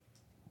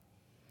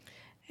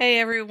Hey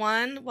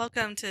everyone,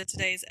 welcome to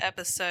today's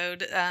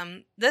episode.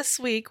 This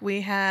week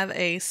we have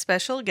a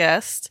special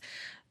guest,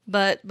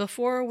 but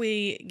before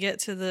we get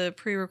to the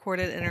pre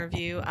recorded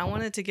interview, I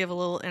wanted to give a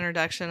little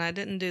introduction. I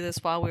didn't do this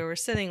while we were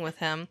sitting with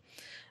him,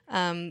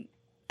 and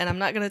I'm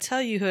not going to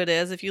tell you who it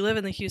is. If you live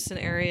in the Houston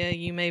area,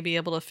 you may be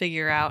able to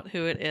figure out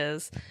who it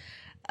is.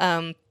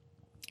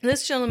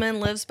 This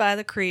gentleman lives by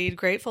the creed,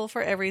 grateful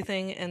for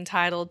everything,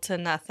 entitled to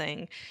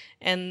nothing.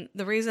 And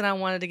the reason I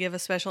wanted to give a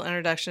special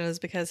introduction is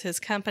because his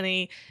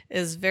company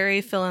is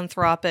very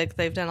philanthropic.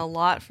 They've done a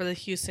lot for the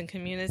Houston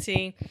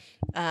community.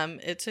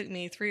 It took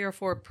me 3 or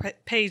 4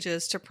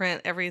 pages to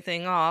print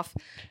everything off,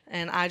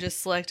 and I just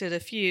selected a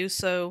few.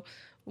 So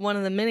one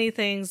of the many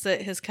things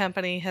that his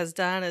company has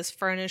done is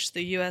furnish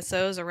the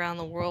USOs around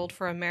the world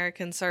for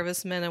American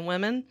servicemen and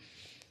women.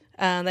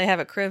 They have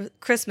a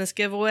Christmas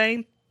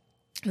giveaway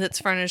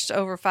that's furnished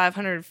over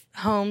 500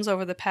 homes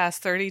over the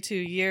past 32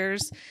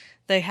 years.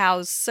 They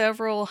housed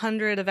several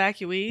hundred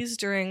evacuees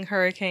during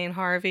Hurricane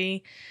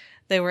Harvey.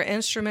 They were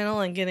instrumental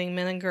in getting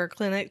Menninger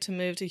Clinic to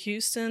move to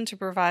Houston to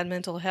provide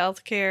mental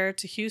health care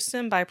to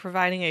Houston by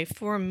providing a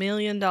 $4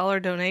 million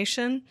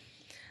donation.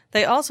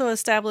 They also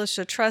established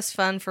a trust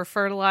fund for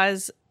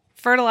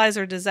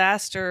fertilizer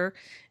disaster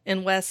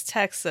in West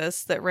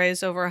Texas that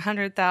raised over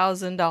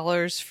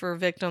 $100,000 for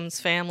victims'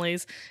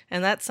 families.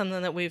 And that's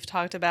something that we've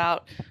talked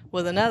about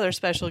with another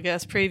special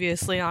guest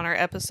previously on our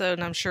episode.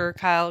 And I'm sure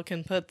Kyle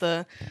can put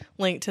the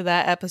link to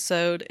that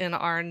episode in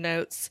our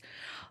notes.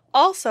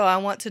 Also, I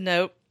want to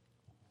note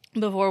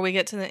before we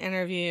get to the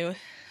interview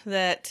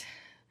that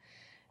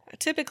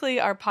typically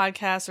our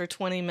podcasts are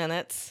 20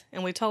 minutes.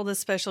 And we told this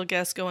special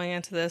guest going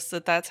into this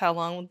that that's how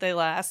long they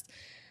last.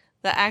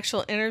 The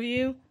actual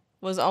interview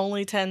was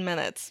only 10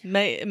 minutes.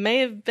 May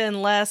have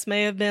been less,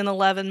 may have been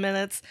 11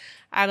 minutes.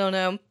 I don't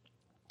know.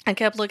 I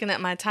kept looking at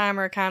my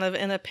timer kind of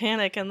in a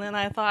panic, and then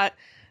I thought,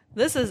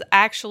 this is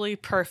actually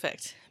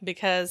perfect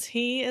because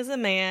he is a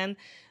man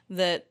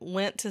that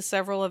went to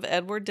several of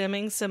Edward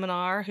Deming's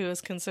seminar, who is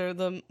considered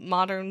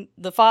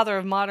the father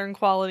of modern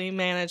quality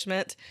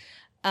management.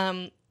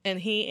 And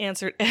he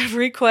answered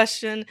every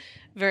question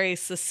very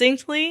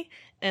succinctly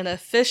and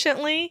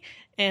efficiently.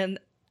 And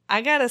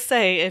I gotta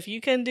say, if you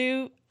can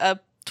do a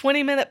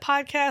 20-minute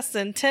podcast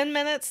in 10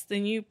 minutes,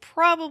 then you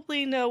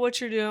probably know what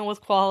you're doing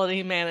with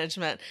quality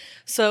management.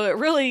 So it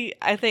really,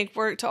 I think,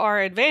 worked to our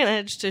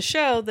advantage to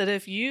show that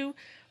if you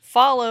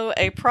follow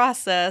a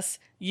process,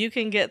 you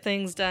can get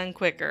things done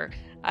quicker.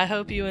 I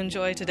hope you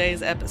enjoy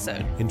today's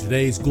episode. In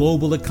today's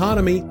global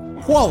economy,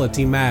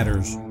 quality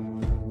matters.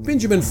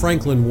 Benjamin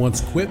Franklin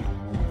once quipped,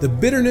 "The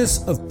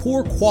bitterness of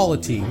poor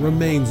quality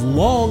remains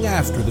long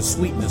after the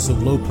sweetness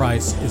of low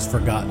price is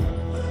forgotten."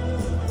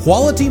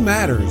 Quality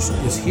Matters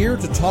is here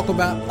to talk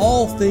about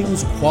all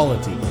things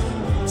quality.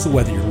 So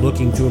whether you're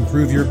looking to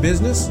improve your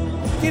business,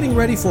 getting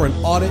ready for an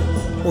audit,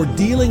 or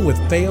dealing with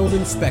failed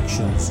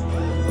inspections,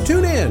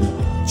 tune in,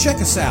 check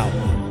us out,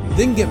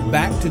 then get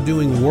back to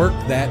doing work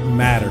that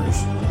matters.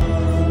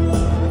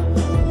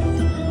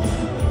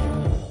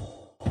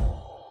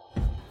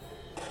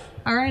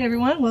 All right,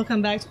 everyone.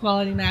 Welcome back to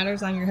Quality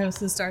Matters. I'm your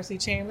hostess, Darcy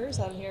Chambers.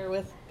 I'm here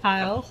with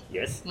Kyle,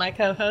 Yes. my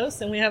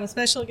co-host, and we have a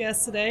special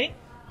guest today,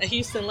 a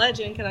Houston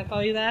legend. Can I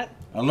call you that?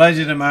 A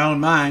legend in my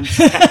own mind.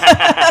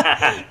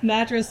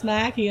 Mattress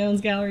Mac. He owns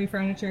Gallery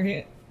Furniture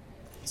here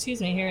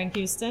in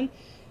Houston.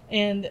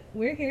 And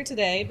we're here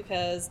today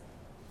because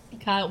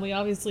Kyle, we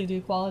obviously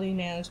do quality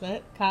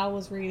management. Kyle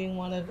was reading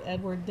one of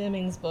Edward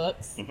Deming's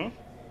books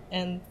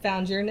and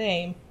found your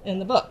name in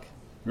the book.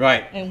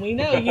 Right. And we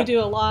know you do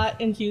a lot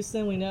in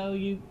Houston. We know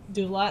you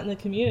do a lot in the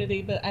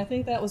community, but I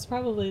think that was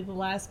probably the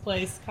last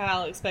place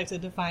Kyle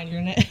expected to find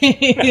your name.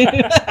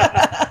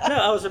 No,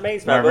 I was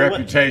amazed by My it.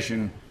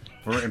 reputation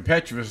for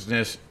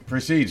impetuousness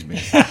precedes me.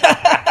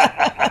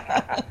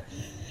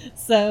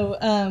 So,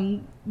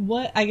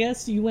 I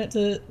guess you went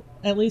to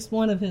at least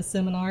one of his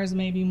seminars,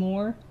 maybe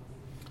more.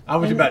 I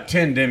was about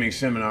 10 Deming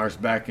seminars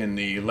back in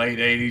the late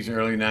 80s,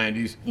 early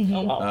 90s.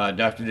 Oh, wow.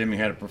 Dr. Deming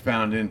had a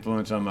profound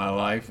influence on my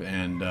life,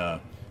 and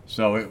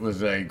so it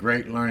was a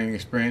great learning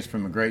experience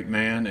from a great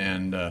man,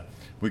 and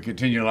we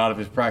continue a lot of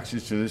his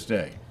practices to this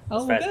day.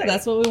 Oh, well, good.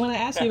 That's what we want to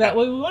ask you about.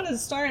 Well, we wanted to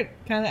start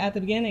kind of at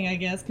the beginning, I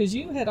guess, because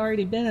you had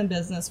already been in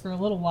business for a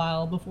little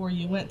while before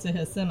you went to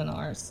his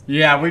seminars.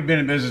 Yeah, we've been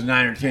in business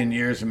 9 or 10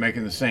 years and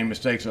making the same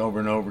mistakes over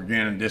and over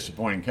again and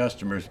disappointing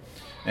customers.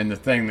 And the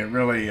thing that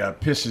really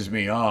pisses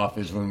me off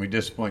is when we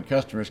disappoint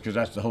customers, because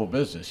that's the whole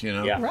business, you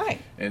know? Yeah. Right.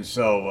 And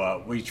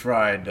so we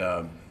tried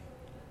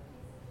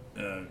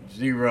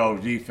zero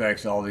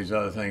defects, all these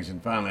other things,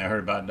 and finally I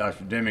heard about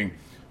Dr. Deming.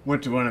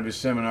 Went to one of his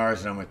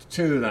seminars, and I went to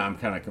 2. Then I'm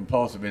kind of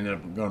compulsive, ended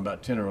up going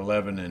about 10 or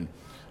 11,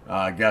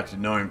 and got to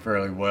know him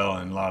fairly well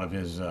and a lot of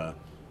his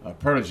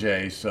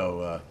proteges.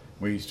 So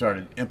we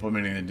started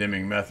implementing the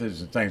Deming methods,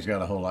 and things got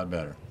a whole lot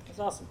better. That's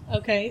awesome.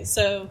 Okay,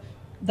 so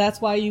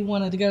that's why you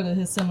wanted to go to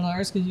his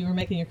seminars, because you were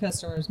making your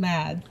customers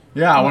mad.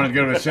 Yeah, I wanted to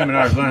go to his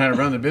seminars, learn how to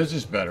run the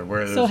business better.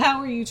 So how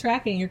were you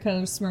tracking your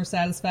customer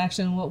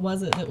satisfaction? What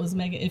was it that was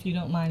making, if you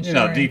don't mind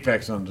sharing?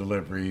 Defects on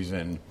deliveries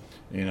and,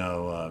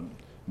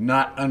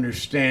 not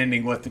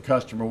understanding what the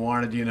customer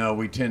wanted.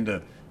 We tend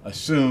to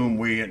assume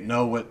we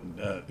know what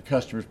the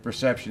customer's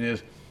perception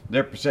is.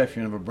 Their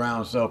perception of a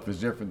brown soap is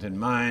different than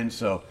mine.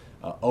 So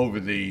over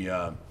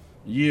the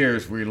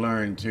years, we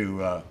learned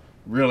to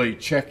really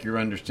check your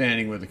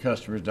understanding with the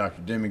customers.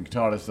 Dr. Deming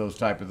taught us those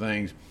type of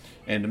things,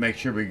 and to make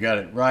sure we got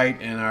it right.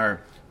 And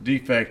our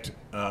defect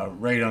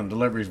rate on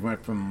deliveries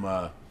went from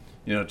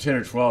 10 or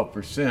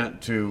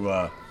 12%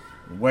 to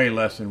way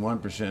less than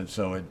 1%.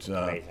 So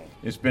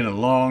it's been a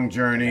long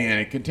journey,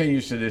 and it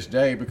continues to this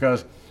day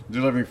because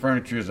delivering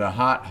furniture is a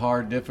hot,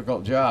 hard,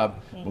 difficult job,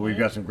 but we've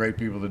got some great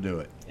people to do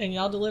it. And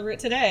y'all deliver it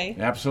today.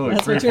 Absolutely.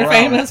 That's what you're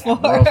famous for.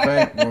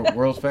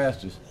 World's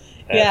fastest.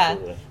 Yeah.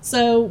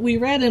 So we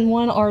read in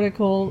one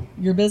article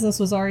your business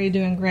was already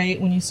doing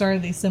great when you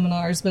started these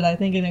seminars, but I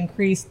think it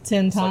increased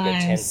 10 It's times.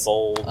 like a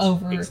tenfold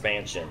over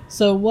expansion.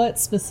 So what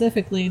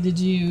specifically did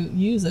you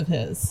use of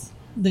his?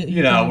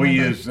 That We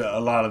used a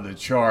lot of the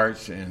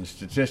charts and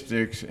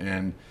statistics,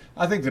 and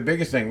I think the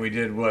biggest thing we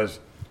did was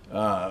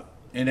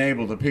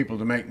enable the people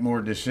to make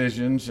more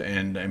decisions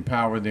and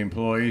empower the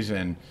employees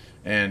and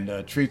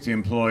treat the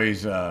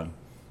employees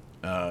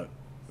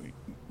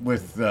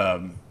with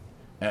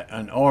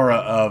an aura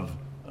of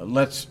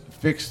let's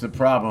fix the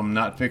problem,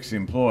 not fix the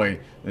employee.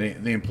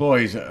 The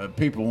employees,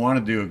 people want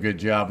to do a good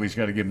job. We just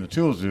got to give them the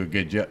tools to do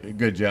a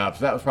good job.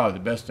 So that was probably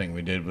the best thing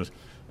we did was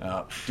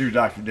through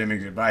Dr.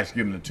 Deming's advice,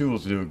 give them the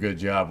tools to do a good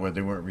job where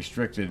they weren't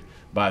restricted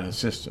by the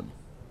system.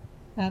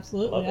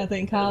 Absolutely. I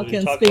think Kyle We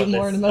can talk speak about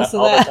more to this most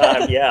of all that. the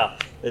time. Yeah,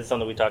 it's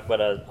something we talk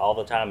about all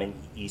the time, and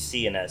you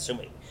see in that. So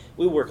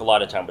we work a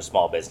lot of time with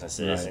small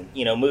businesses,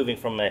 Right. and moving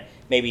from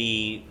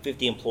maybe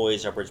 50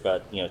 employees upwards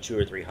about 200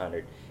 or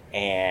 300,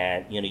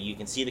 and you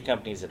can see the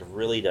companies that have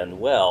really done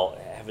well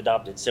have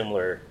adopted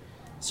similar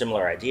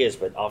ideas,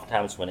 but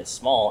oftentimes when it's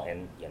small,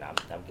 and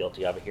I'm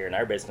guilty of it here in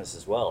our business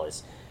as well,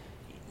 is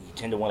you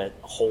tend to want to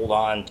hold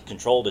on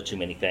control to too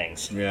many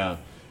things. Yeah,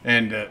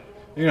 and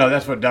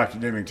that's what Dr.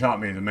 Deming taught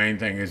me. The main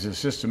thing is the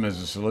system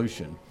is a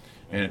solution,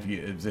 and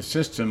if the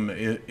system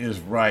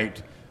is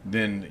right,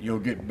 then you'll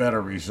get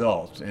better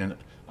results. And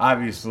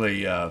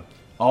obviously,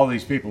 all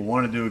these people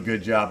want to do a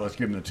good job. Let's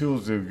give them the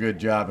tools to do a good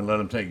job and let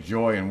them take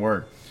joy in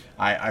work.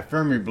 I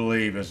firmly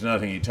believe, as another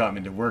thing he taught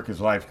me, that work is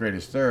life's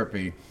greatest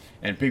therapy,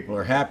 and people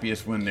are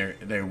happiest when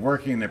they're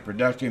working, they're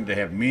productive, they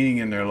have meaning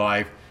in their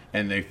life,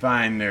 and they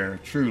find their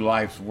true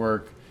life's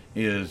work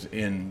is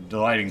in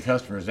delighting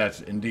customers. That's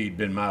indeed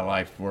been my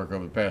life's work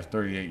over the past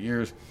 38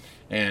 years.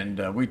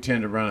 And we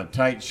tend to run a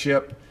tight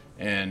ship,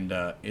 and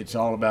it's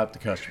all about the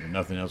customer.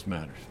 Nothing else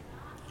matters.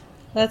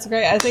 That's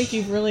great. I think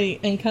you've really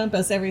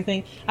encompassed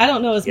everything. I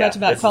don't know as much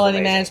about this is quality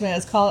amazing. management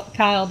as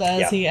Kyle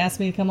does. Yeah. He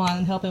asked me to come on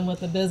and help him with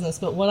the business.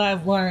 But what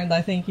I've learned,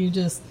 I think you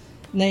just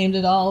named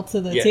it all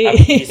to the Yeah, T. I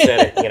mean, you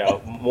said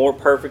it, more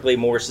perfectly,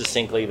 more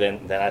succinctly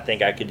than I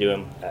think I could do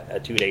in a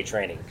 2-day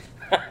training.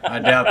 I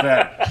doubt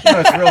that. No,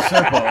 it's real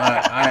simple.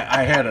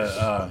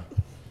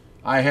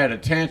 I had a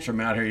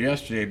tantrum out here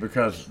yesterday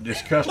because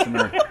this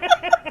customer,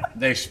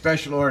 they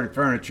special ordered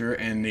furniture,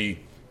 and the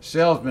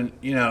salesman,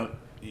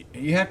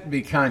 you have to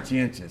be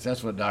conscientious.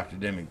 That's what Dr.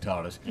 Deming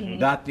taught us. Mm-hmm.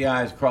 Dot the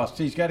I's, cross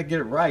the T's. Got to get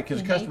it right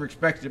because the customer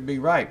expects it to be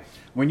right.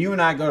 When you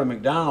and I go to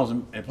McDonald's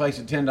and place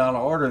a $10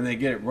 order and they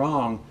get it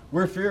wrong,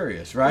 we're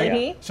furious, right?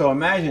 Mhm. So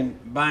imagine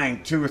buying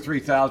 $2,000 or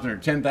 $3,000 or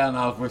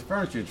 $10,000 worth of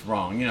furniture. It's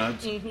wrong.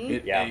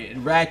 It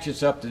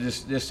ratchets up to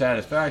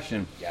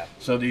dissatisfaction. Yeah.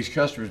 So these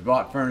customers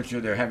bought furniture.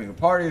 They're having a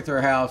party at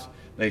their house.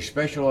 They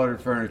special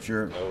ordered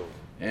furniture,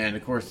 and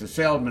of course the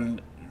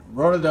salesman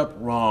wrote it up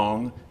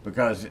wrong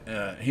because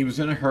he was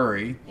in a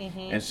hurry,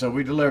 and so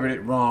we delivered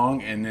it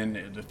wrong, and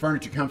then the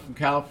furniture comes from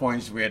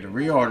California, so we had to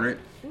reorder it,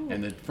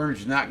 and the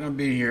furniture's not going to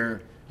be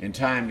here in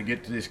time to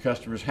get to this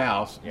customer's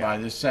house by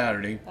this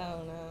Saturday,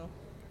 Oh, no.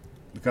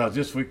 because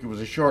this week it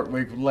was a short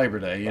week with Labor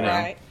Day,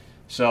 Right.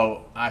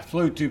 So I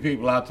flew 2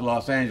 people out to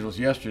Los Angeles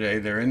yesterday.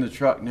 They're in the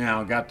truck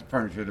now, got the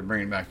furniture to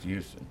bring it back to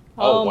Houston.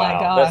 Oh, my wow.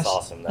 gosh. That's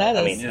awesome. That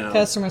I is mean,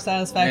 customer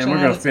satisfaction. And we're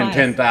at going to its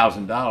spend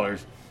finest.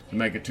 $10,000 to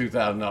make a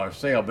 $2,000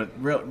 sale. But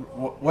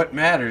what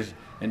matters,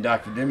 and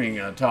Dr. Deming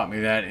taught me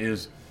that,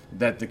 is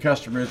that the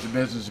customer is the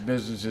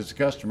business is the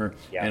customer.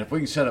 Yeah. And if we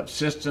can set up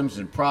systems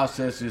and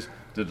processes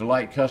to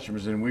delight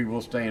customers, then we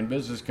will stay in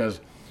business.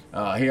 Because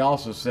he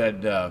also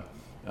said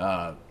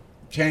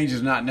change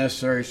is not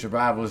necessary,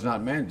 survival is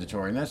not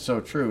mandatory. And that's so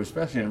true,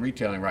 especially in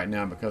retailing right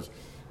now, because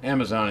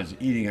Amazon is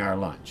eating our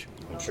lunch.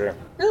 I'm sure.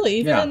 Really?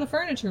 Even Yeah. in the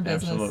furniture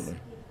business? Absolutely.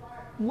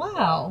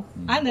 Wow.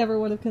 I never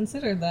would have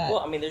considered that. Well,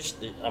 I mean,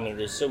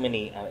 there's so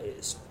many.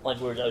 It's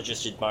like I was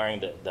just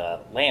admiring the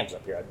lamps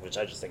up here, which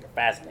I just think are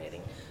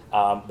fascinating.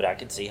 But I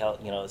could see how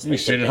You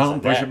sit at home,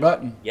 push a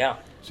button. Yeah.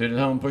 Sit at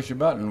home, push a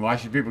button. Why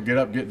should people get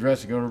up, get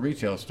dressed, and go to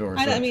retail stores?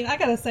 I mean, I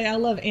got to say, I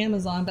love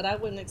Amazon, but I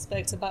wouldn't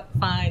expect to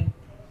find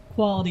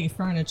quality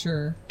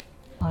furniture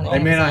on They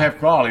Amazon. may not have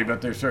quality,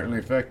 but they're certainly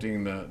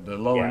affecting the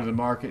low end Yeah. of the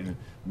market and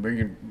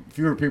bringing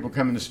fewer people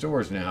coming to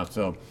stores now.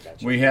 So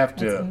Gotcha. we have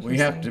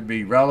That's to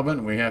be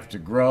relevant, we have to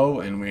grow,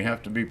 and we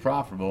have to be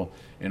profitable.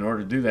 In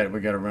order to do that, we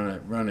got to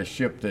run a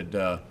ship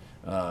that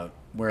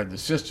where the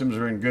systems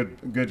are in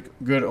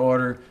good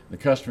order, the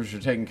customers are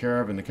taken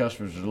care of, and the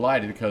customers are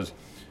delighted because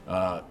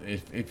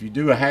if you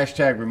do a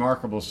hashtag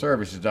remarkable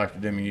service, as Dr.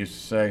 Deming used to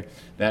say,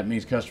 that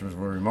means customers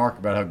will remark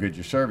about how good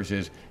your service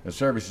is. If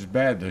service is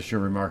bad, they'll sure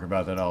remark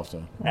about that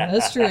also.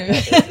 That's true.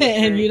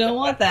 And you don't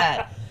want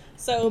that.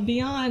 So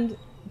beyond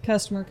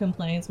customer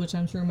complaints, which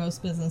I'm sure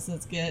most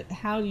businesses get,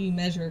 how do you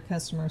measure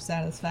customer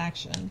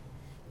satisfaction?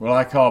 Well,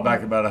 I call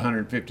back about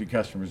 150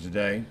 customers a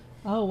day.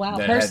 Oh, wow.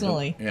 that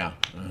Personally?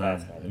 Got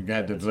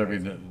the delivery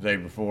the day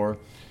before.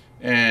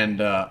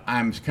 And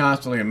I'm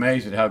constantly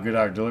amazed at how good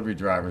our delivery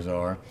drivers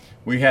are.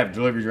 We have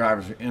delivery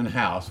drivers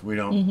in-house. We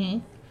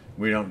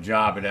don't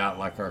job it out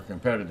like our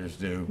competitors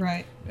do.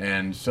 Right.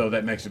 And so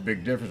that makes a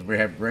big difference. We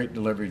have great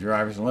delivery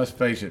drivers. And let's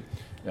face it,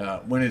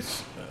 when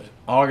it's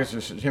August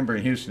or September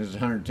in Houston, it's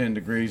 110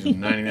 degrees and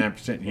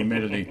 99%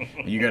 humidity,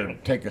 and you got to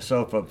take a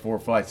sofa up 4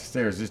 flights of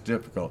stairs. It's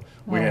difficult.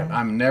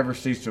 I'm never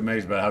ceased to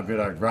amaze about how good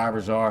our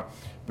drivers are,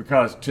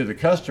 because to the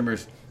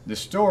customers, the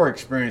store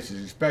experience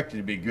is expected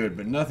to be good,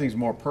 but nothing's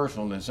more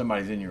personal than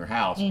somebody's in your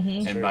house.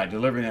 And by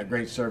delivering that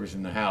great service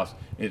in the house,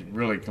 it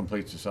really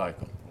completes the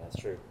cycle. That's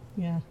true.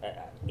 Yeah.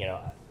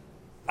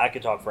 I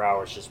could talk for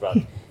hours just about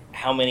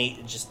how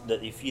many, just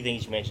the few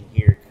things you mentioned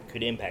here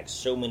could impact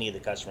so many of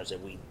the customers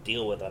that we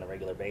deal with on a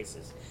regular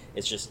basis.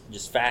 It's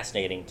just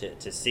fascinating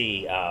to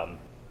see,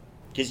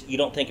 because you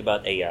don't think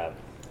about a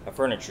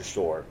furniture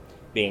store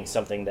being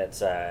something that's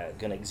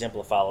going to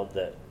exemplify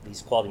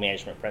these quality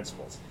management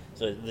principles.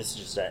 So this is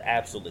just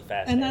absolutely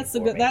fascinating.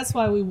 And that's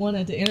why we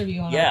wanted to interview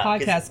you on our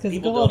podcast, because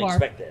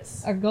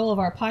our goal of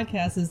our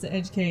podcast is to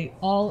educate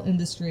all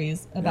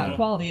industries about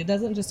quality. It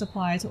doesn't just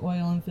apply to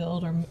oil and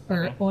field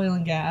or oil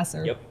and gas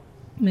or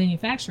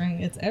manufacturing.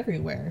 It's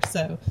everywhere.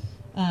 So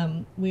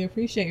we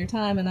appreciate your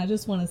time. And I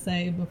just want to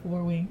say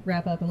before we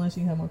wrap up, unless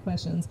you have more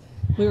questions,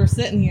 we were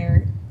sitting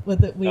here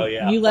with it.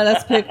 You let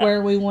us pick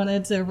where we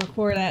wanted to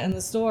record at in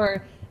the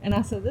store. And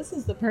I said, this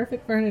is the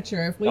perfect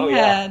furniture. If we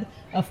had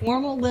a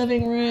formal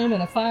living room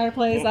and a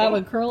fireplace, I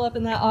would curl up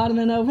in that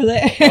ottoman over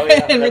there. Oh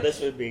yeah, no, this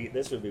would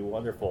be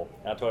wonderful.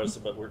 I told us,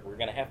 but we're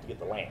going to have to get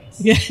the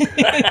lands. Yeah.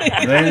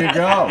 There you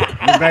go.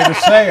 We made a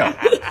sale.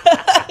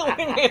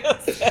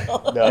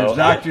 No, as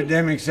Dr.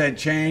 Deming said,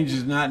 change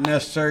is not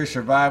necessary.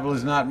 Survival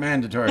is not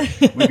mandatory.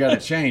 We got to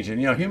change, and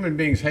human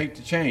beings hate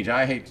to change.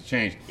 I hate to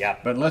change. Yeah.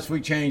 But unless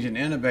we change and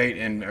innovate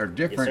and are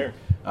different. Yes,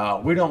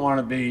 we don't want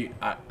to be,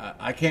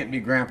 I can't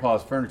be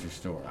Grandpa's furniture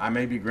store. I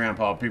may be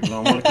Grandpa. People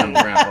don't want to come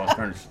to Grandpa's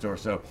furniture store.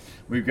 So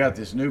we've got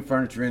this new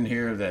furniture in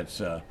here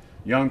that's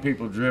young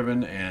people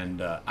driven,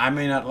 and I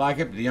may not like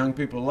it, but the young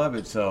people love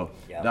it. So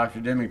Dr.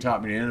 Deming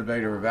taught me to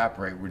innovate or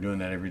evaporate. We're doing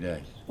that every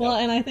day. Well,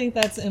 and I think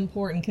that's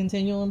important.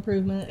 Continual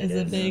improvement is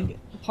a big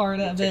part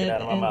of it. Took it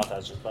out of my mouth. I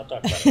was just about to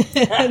talk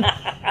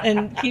about it.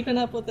 And keeping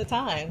up with the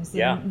times.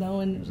 And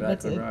knowing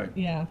exactly right.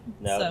 Yeah.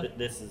 No,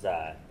 this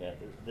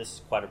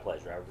is quite a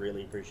pleasure. I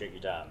really appreciate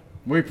your time.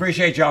 We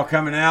appreciate y'all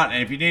coming out.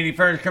 And if you need any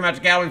furniture, come out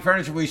to Gallery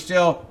Furniture. We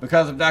still,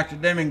 because of Dr.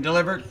 Deming,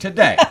 deliver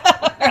today.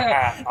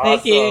 Awesome.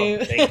 Thank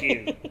you. Thank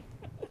you.